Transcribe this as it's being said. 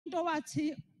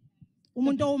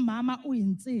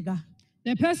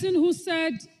The person who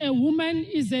said a woman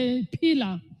is a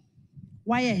pillar,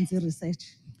 research.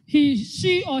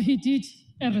 she or he did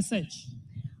a research.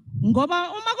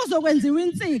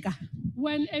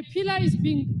 When a pillar is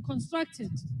being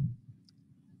constructed,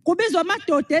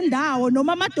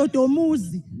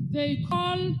 they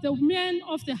call the men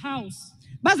of the house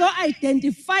to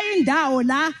identify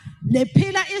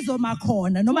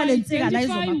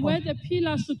where the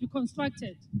pillar should be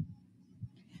constructed.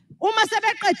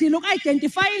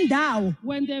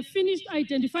 When they're finished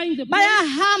identifying the place,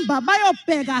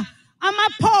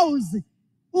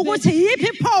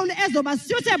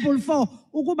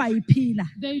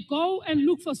 they go and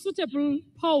look for suitable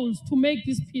poles to make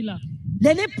this pillar.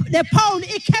 The pole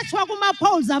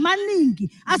poles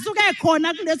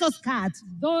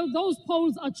Those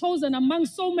poles are chosen among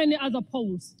so many other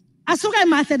poles.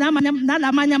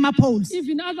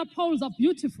 Even other poles are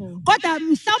beautiful.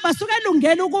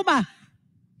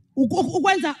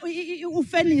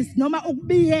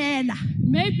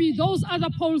 Maybe those other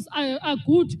poles are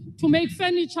good to make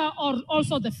furniture or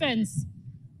also the fence.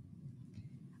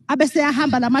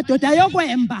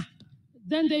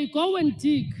 Then they go and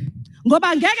dig.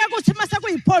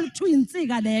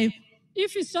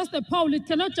 If it's just a pole, it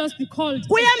cannot just be called.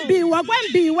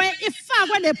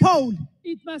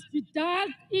 It must be dug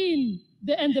in,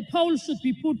 and the pole should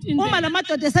be put in there.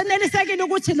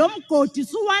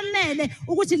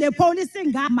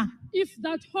 If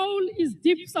that hole is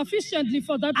deep sufficiently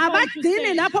for that pole to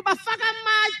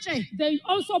stay, they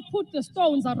also put the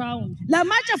stones around.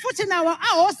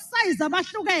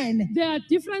 There are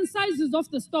different sizes of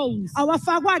the stones.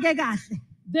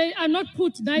 They are not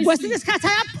put nicely.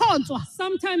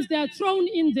 Sometimes they are thrown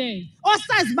in there.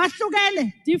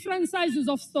 Different sizes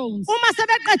of stones. When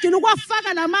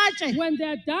they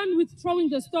are done with throwing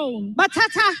the stone,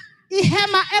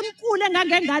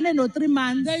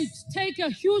 they take a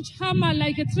huge hammer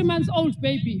like a 3-month-old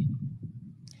baby.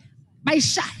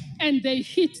 And they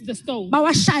hit the stone.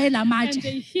 And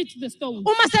they hit the stone.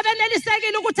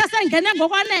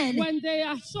 When they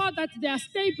are sure that they are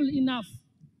stable enough,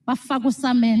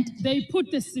 they put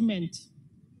the cement.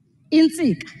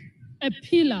 A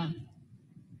pillar.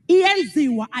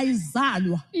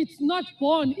 It's not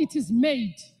born, it is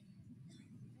made.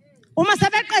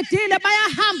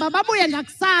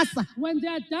 When they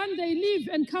are done, they leave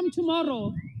and come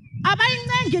tomorrow.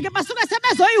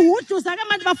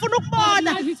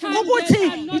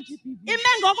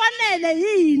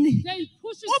 They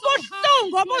push it so hard.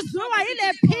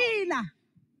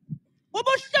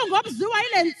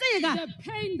 The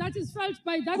pain that is felt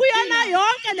by that pillar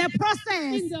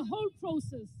in the whole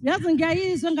process.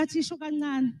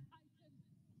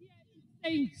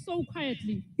 Saying so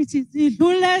quietly. It is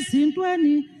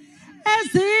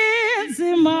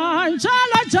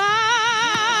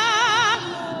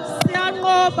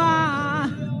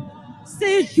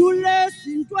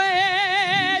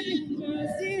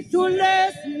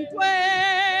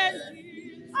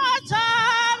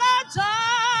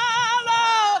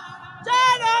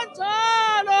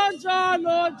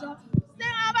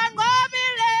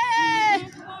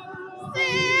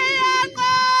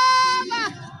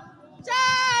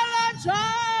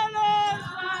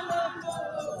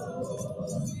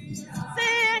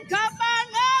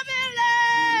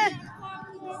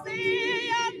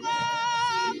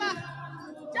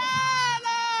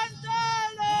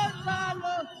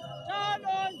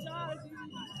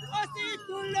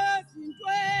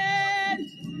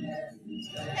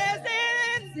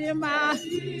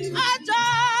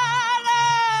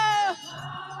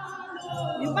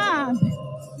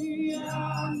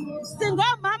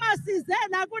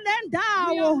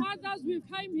mothers, we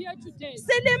came here today.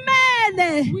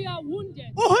 We are wounded.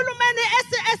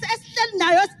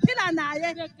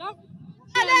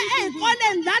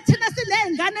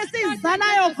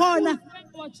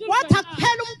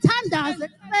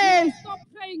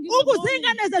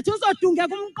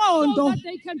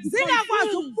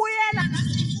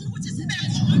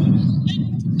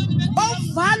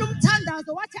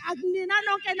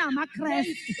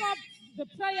 The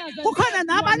prayers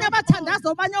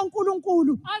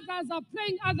others are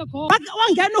praying other gods.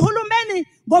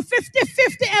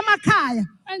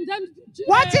 And then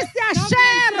what is their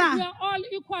share? We are all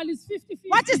equal, is 50-50.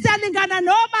 What is their lingana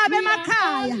no babe We are all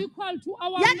emakhaya? equal to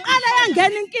our Yaqala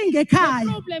inkinga The ekhaya.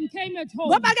 problem came at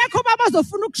home. Ngoba akekho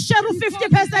babazofuna ukushare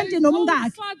u50%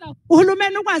 nomngaki.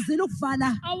 Uhulumeni ukwazile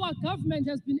ukuvala. Our government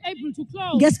has been able to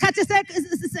close. Ngesikhathi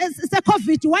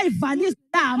se-COVID wayivala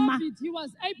izama. He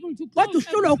was able to Kodwa close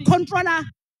uhlulwa everything. ukucontrola.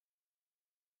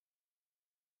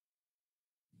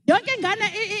 yonke ingane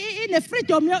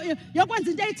ine-freedom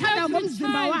yokwenza into eyithandayo Every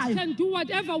ngomzimba child wayo. can do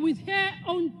whatever with her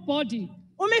own body.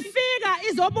 Uma ifika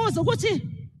izobuza ukuthi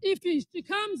If she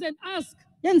comes and asks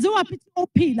yenziwa phi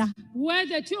i-TOP la, where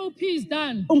the TOP is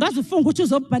done, ungaze ufunga ukuthi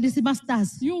uzobhalisa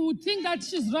i-masters. you would think that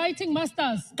she's writing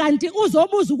masters. Kanti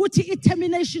uzobuza ukuthi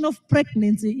i-termination of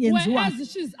pregnancy yenziwa.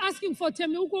 Whereas she's asking for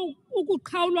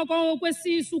ukuqhawulwa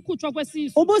kwesisu, ukukhutshwa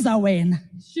kwesisu. Ubuza wena.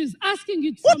 She's asking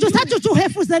it from Uthi you. usathi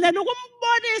uhefuzelela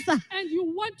ukumbonisa. And you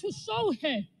want to show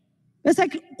her. Bese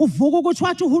kuvuka ukuthi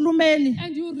wathi uhulumeni.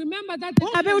 And you remember that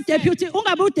Ungabe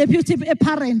udeputy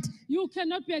parent. you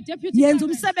cannot be a deputy Yenza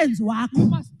parent. umsebenzi You wakho.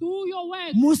 must do your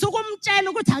work. Musa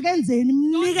ukumtshela ukuthi akenzeni,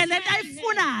 mnike Don't lento tell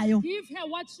ayifunayo. her. Give her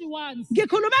what she wants.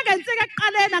 Ngikhuluma ngensika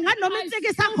ekuqaleni nganoma I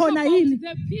insika spoke isakhona about yini.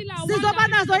 the pillar. Sizoba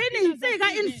nazo yini Pillars insika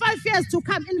are in there. 5 years to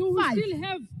come, You in will 5. still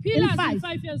have pillars in 5.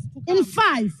 5 years to come. In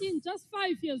 5. In just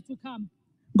 5 years to come.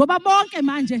 Ngoba bonke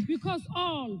manje Because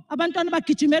all abantwana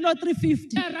bagijimela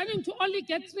 350. are running to only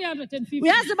get 350.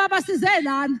 Uyazi baba size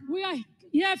lana. We are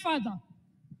here, Father.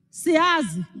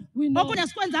 Siyazi. We know Okunye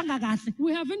sikwenzanga kahle.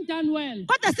 we haven't done well.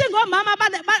 Kodwa singomama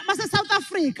base South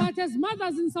Africa. But as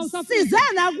mothers in South Africa, Size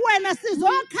la kuwena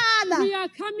sizokhala. we are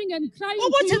coming and crying to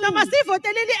Ukuthi you noma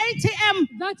sivotelile i-ATM.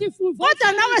 that if we vote Kodwa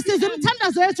for nawe sizwe ATM,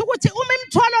 imithandazo yethu ukuthi uma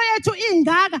imithwalo yethu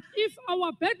ingaka if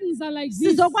our burdens are like this,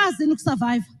 sizokwazi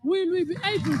ukusurvive. will we be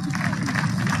able to?